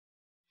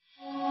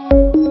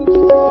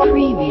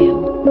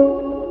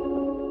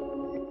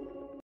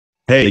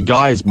Hey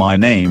guys, my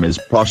name is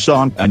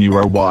Prashant and you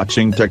are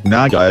watching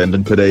Technaga, and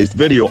in today's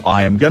video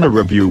I am gonna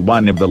review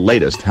one of the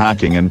latest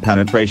hacking and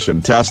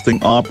penetration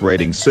testing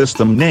operating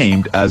system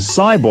named as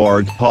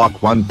Cyborg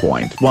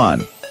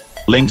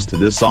v1.1. Links to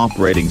this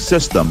operating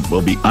system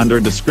will be under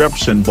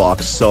description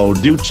box, so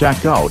do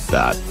check out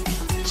that.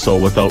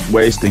 So without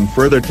wasting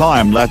further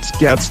time, let's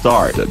get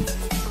started.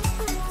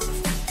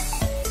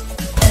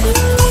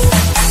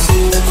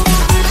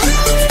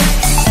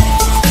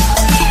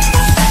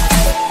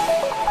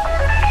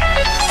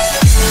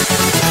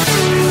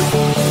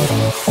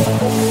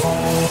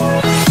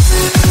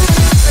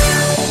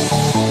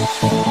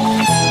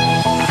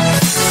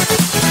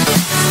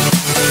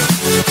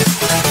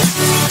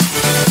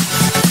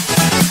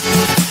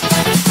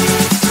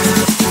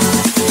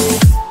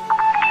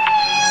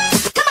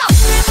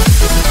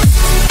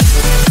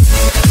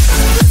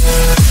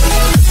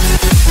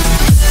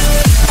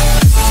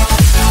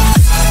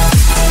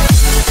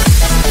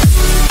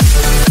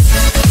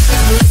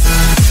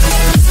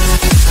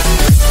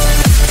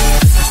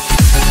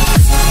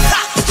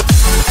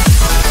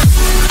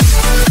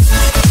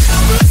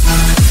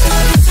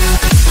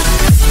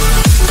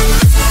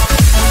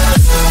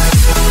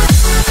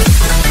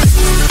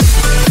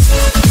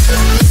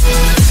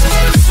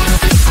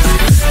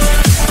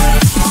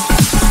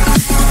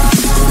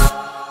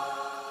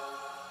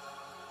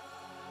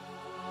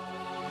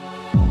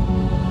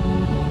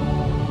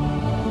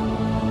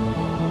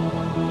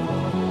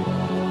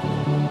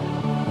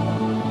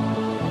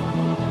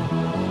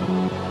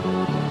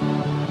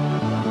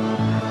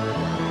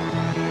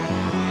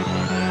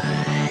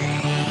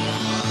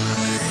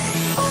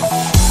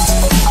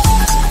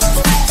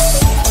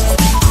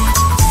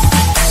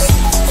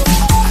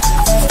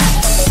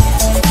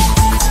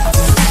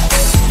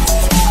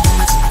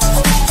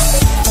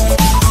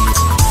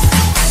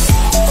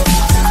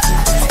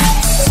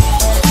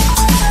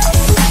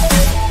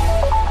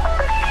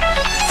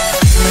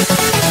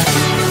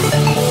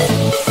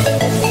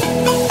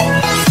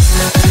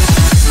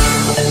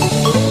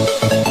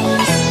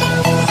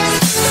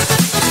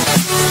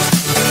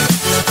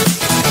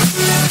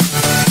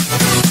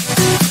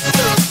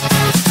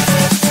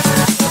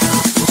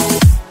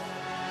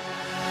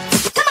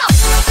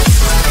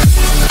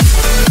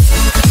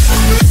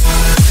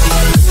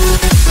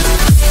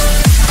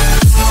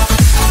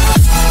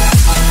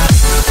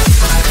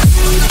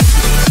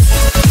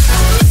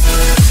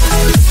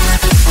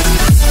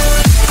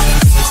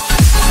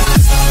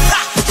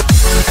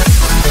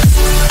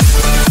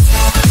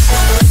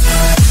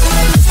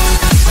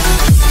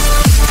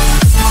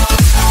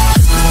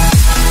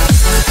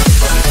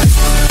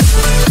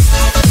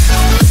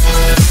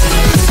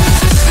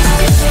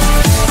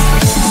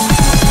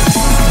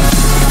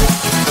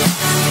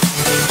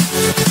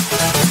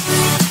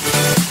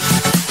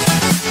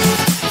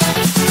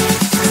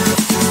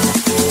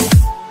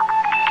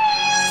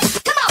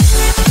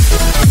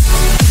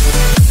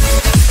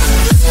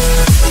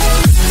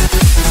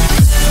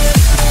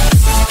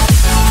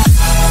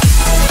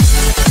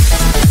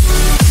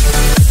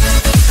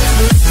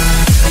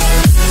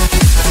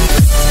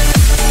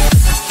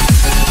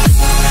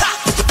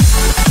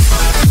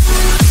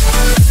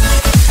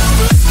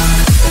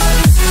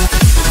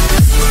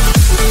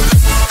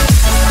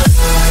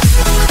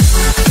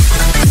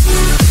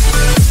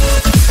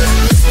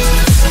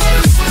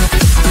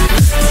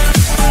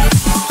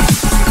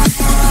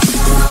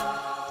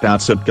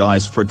 That's it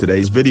guys for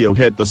today's video.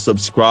 Hit the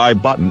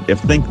subscribe button if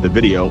think the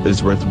video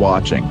is worth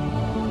watching.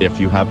 If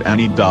you have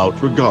any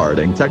doubt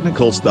regarding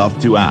technical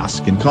stuff to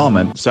ask in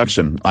comment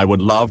section, I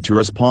would love to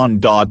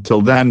respond.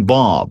 Till then,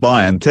 bye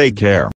bye and take care.